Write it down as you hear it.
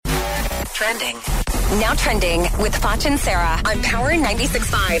trending. Now trending with Foch and Sarah on Power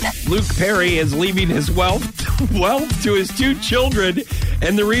 96.5. Luke Perry is leaving his wealth to his two children.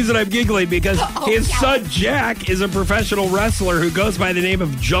 And the reason I'm giggling because his son Jack is a professional wrestler who goes by the name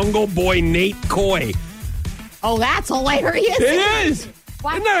of Jungle Boy Nate Coy. Oh, that's hilarious. It is.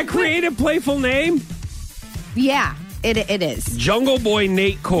 Isn't that a creative, playful name? Yeah, it is. Jungle Boy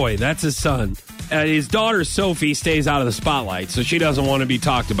Nate Coy. That's his son. His daughter Sophie stays out of the spotlight, so she doesn't want to be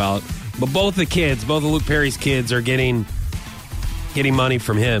talked about. But both of Luke Perry's kids are getting money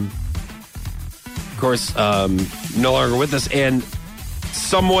from him. Of course, no longer with us. And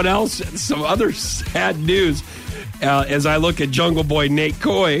someone else, some other sad news, as I look at Jungle Boy Nate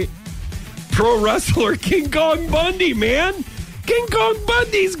Coy, pro wrestler King Kong Bundy, man. King Kong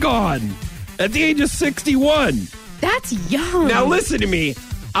Bundy's gone at the age of 61. That's young. Now listen to me.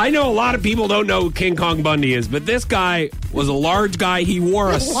 I know a lot of people don't know who King Kong Bundy is, but this guy was a large guy. He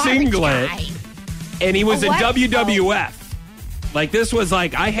wore a singlet, and he was in WWF. Like, this was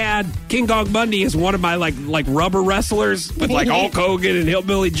like, I had King Kong Bundy as one of my, like rubber wrestlers with, like, Hulk Hogan and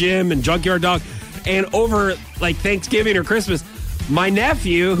Hillbilly Jim and Junkyard Dog. And over, like, Thanksgiving or Christmas, my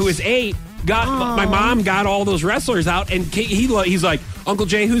nephew, who is 8, my mom got all those wrestlers out, and he's like, Uncle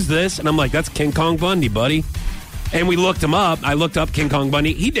Jay, who's this? And I'm like, that's King Kong Bundy, buddy. And we looked him up. I looked up King Kong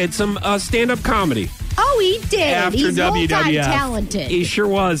Bundy. He did some stand-up comedy. Oh, he did. After He's WWF. multi-talented. He sure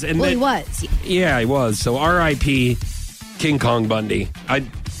was. And he was. Yeah, he was. So R.I.P. King Kong Bundy. I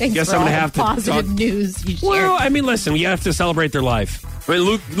guess I'm going to have to positive news you shared. Well, I mean, listen, we have to celebrate their life. I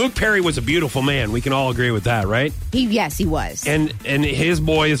mean, Luke Perry was a beautiful man. We can all agree with that, right? Yes, he was. And his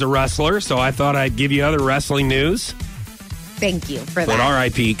boy is a wrestler, so I thought I'd give you other wrestling news. Thank you for that. But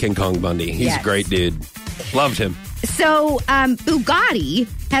R.I.P. King Kong Bundy. He's a great dude. Loved him. So, Bugatti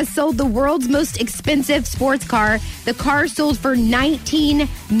has sold the world's most expensive sports car. The car sold for $19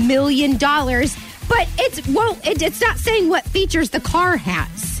 million. But it's not saying what features the car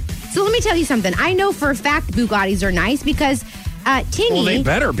has. So let me tell you something. I know for a fact Bugattis are nice because Tingy they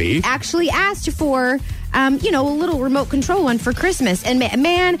better be. Actually asked for a little remote control one for Christmas. And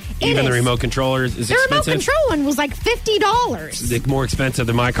man, even the remote controller is expensive. The remote control one was like $50. Is it more expensive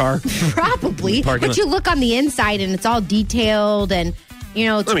than my car? Probably. But you look on the inside and it's all detailed and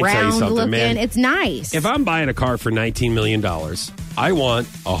it's round looking. Man. It's nice. If I'm buying a car for $19 million, I want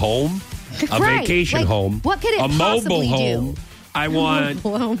a home, a vacation home, what could it a mobile home. Do? I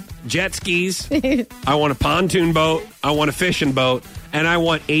want jet skis. I want a pontoon boat. I want a fishing boat. And I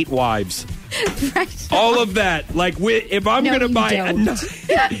want 8 wives. Right. All of that. Like, if I'm going to buy...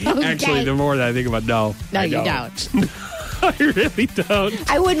 Okay. Actually, the more that I think about No, you don't. I really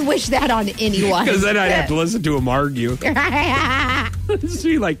don't. I wouldn't wish that on anyone. Because then I'd have to listen to him argue.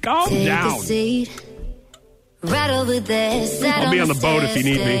 See, like, calm down. Right over there. I'll be on the boat if you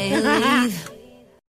need me.